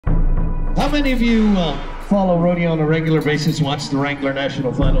How many of you follow rodeo on a regular basis, watch the Wrangler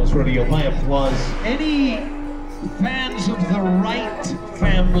National Finals rodeo by applause? Any fans of the Wright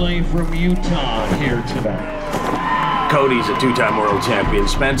family from Utah here tonight? Cody's a two-time world champion,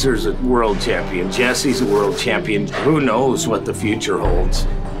 Spencer's a world champion, Jesse's a world champion. Who knows what the future holds?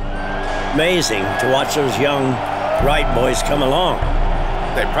 Amazing to watch those young Wright boys come along.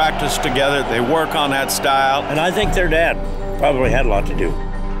 They practice together, they work on that style. And I think their dad probably had a lot to do.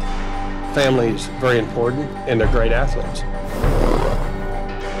 Family is very important, and they're great athletes.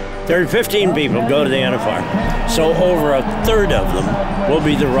 There are 15 people go to the NFR, so over a third of them will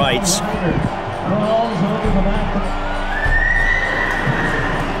be the Wrights.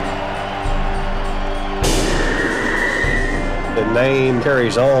 The name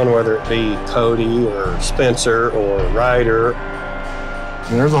carries on, whether it be Cody or Spencer or Ryder.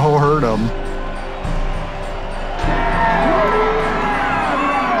 And there's a whole herd of them.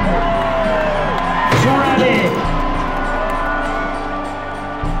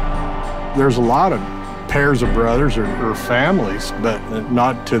 There's a lot of pairs of brothers or families, but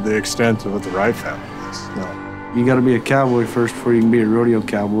not to the extent of what the Wright family is. No. You got to be a cowboy first before you can be a rodeo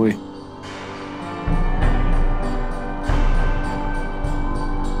cowboy.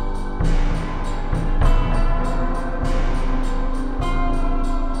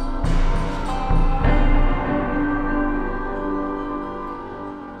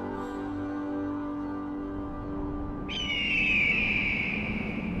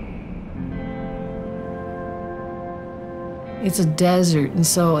 It's a desert, and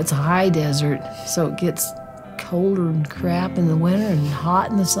so it's a high desert, so it gets colder and crap in the winter and hot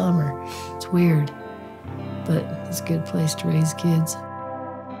in the summer. It's weird, but it's a good place to raise kids.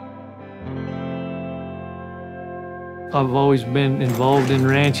 I've always been involved in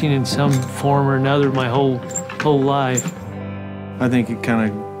ranching in some form or another my whole life. I think it kind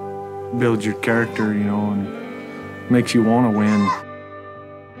of builds your character, you know, and makes you want to win.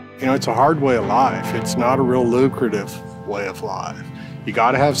 You know, it's a hard way of life. It's not a real lucrative way of life. You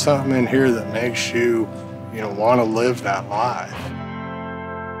got to have something in here that makes you, want to live that life.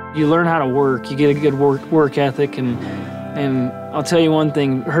 You learn how to work. You get a good work ethic, and I'll tell you one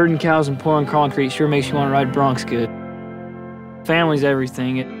thing: herding cows and pouring concrete sure makes you want to ride broncs good. Family's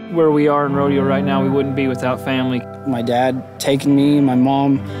everything. Where we are in rodeo right now, we wouldn't be without family. My dad taking me, my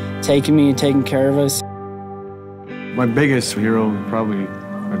mom taking me and taking care of us. My biggest hero is probably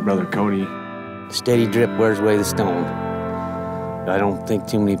my brother Cody. Steady drip wears away the stone. I don't think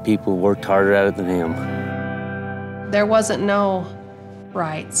too many people worked harder at it than him. There wasn't no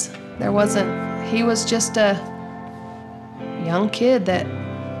Wrights. He was just a young kid that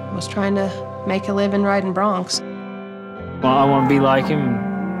was trying to make a living riding broncs. Well, I want to be like him,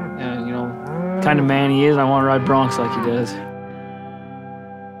 kind of man he is. I want to ride broncs like he does.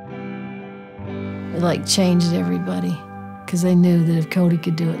 It changed everybody, because they knew that if Cody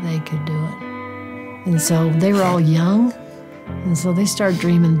could do it, they could do it. And so they were all young, and so they started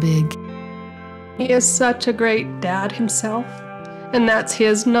dreaming big. He is such a great dad himself, and that's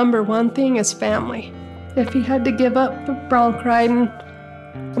his number one thing is family. If he had to give up the bronc riding,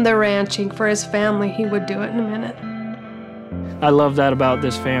 the ranching for his family, he would do it in a minute. I love that about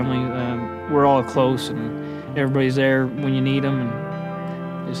this family. We're all close, and everybody's there when you need them,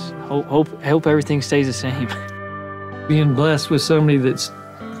 and just hope everything stays the same. Being blessed with somebody that's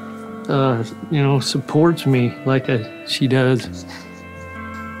supports me like she does.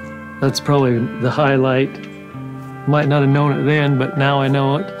 That's probably the highlight. Might not have known it then, but now I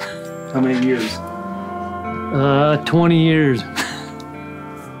know it. How many years? 20 years.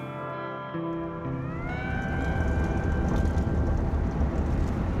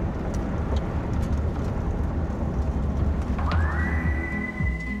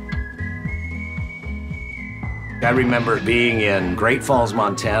 I remember being in Great Falls,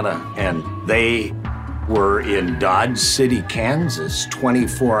 Montana, and they were in Dodge City, Kansas,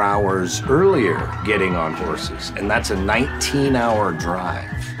 24 hours earlier getting on horses, and that's a 19-hour drive.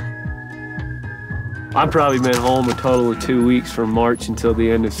 I've probably been home a total of 2 weeks from March until the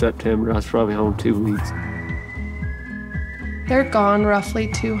end of September. I was probably home 2 weeks. They're gone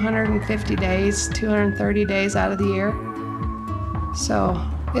roughly 250 days, 230 days out of the year. So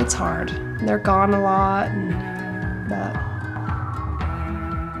it's hard. They're gone a lot, but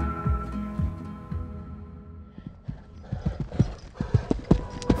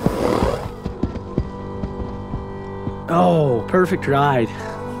oh, perfect ride.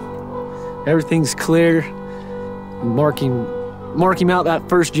 Everything's clear. Mark him out that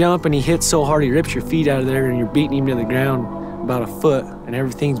first jump, and he hits so hard he rips your feet out of there, and you're beating him to the ground about a foot, and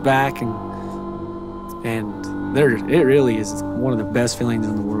everything's back, and It really is one of the best feelings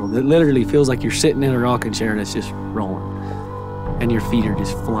in the world. It literally feels like you're sitting in a rocking chair and it's just rolling. And your feet are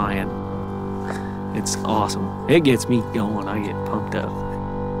just flying. It's awesome. It gets me going. I get pumped up.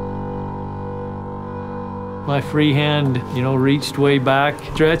 My free hand, reached way back,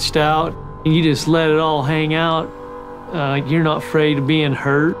 stretched out. You just let it all hang out. You're not afraid of being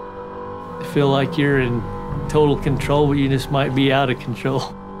hurt. You feel like you're in total control, but you just might be out of control.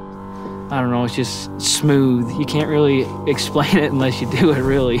 I don't know, it's just smooth. You can't really explain it unless you do it,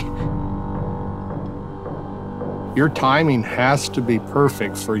 really. Your timing has to be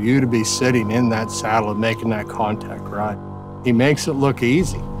perfect for you to be sitting in that saddle and making that contact right. He makes it look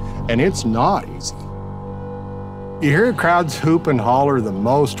easy, and it's not easy. You hear crowds hoop and holler the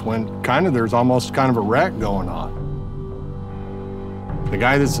most when there's almost kind of a wreck going on. The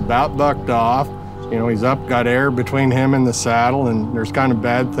guy that's about bucked off, he's up, got air between him and the saddle, and there's kind of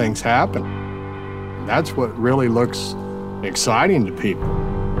bad things happen. That's what really looks exciting to people.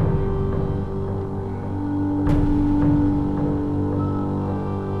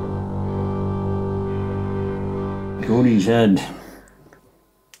 Cody's had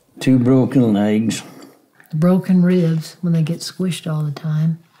 2 broken legs. Broken ribs when they get squished all the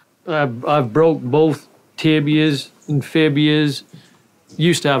time. I've broke both tibias and fibulas.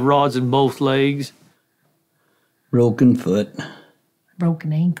 Used to have rods in both legs. Broken foot.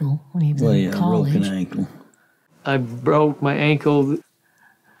 Broken ankle when he was in college. Broken ankle. I broke my ankle.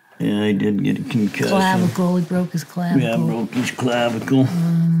 Yeah, he did get a concussion. Clavicle, he broke his clavicle. Yeah, broke his clavicle.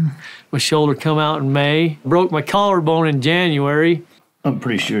 My shoulder come out in May. Broke my collarbone in January. I'm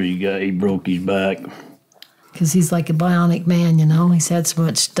pretty sure he broke his back. Because he's like a bionic man, He's had so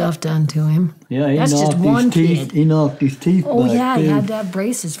much stuff done to him. Yeah, That's just one kid. He knocked his teeth back. Oh, yeah, too. he had to have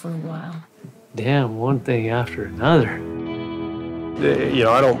braces for a while. Damn, one thing after another.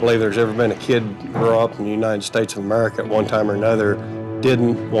 I don't believe there's ever been a kid grow up in the United States of America at one time or another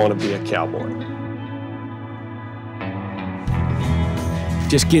didn't want to be a cowboy.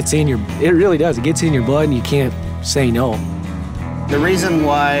 Just gets in it really does. It gets in your blood and you can't say no. The reason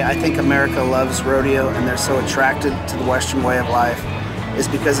why I think America loves rodeo and they're so attracted to the Western way of life is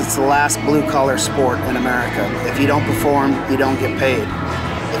because it's the last blue-collar sport in America. If you don't perform, you don't get paid.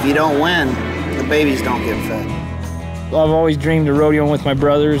 If you don't win, the babies don't get fed. I've always dreamed of rodeoing with my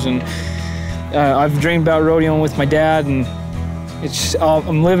brothers, and I've dreamed about rodeoing with my dad, and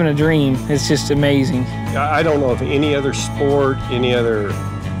I'm living a dream. It's just amazing. I don't know of any other sport, any other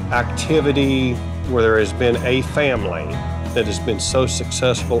activity where there has been a family that has been so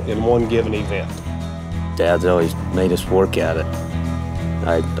successful in one given event. Dad's always made us work at it.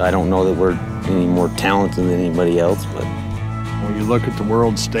 I don't know that we're any more talented than anybody else, but When you look at the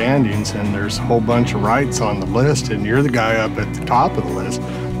world standings and there's a whole bunch of Wrights on the list and you're the guy up at the top of the list,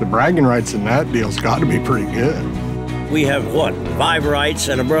 the bragging rights in that deal's got to be pretty good. We have, 5 Wrights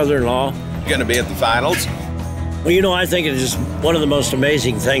and a brother-in-law. Going to be at the finals? Well, I think it is one of the most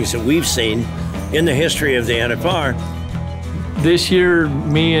amazing things that we've seen in the history of the NFR. This year,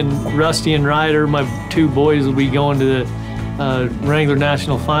 me and Rusty and Ryder, my 2 boys, will be going to the Wrangler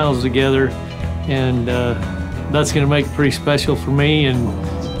National Finals together, and that's going to make it pretty special for me and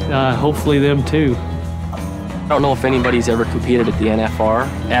hopefully them too. I don't know if anybody's ever competed at the NFR.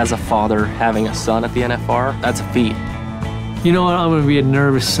 As a father having a son at the NFR, that's a feat. You know what? I'm going to be a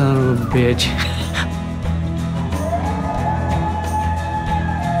nervous son of a bitch.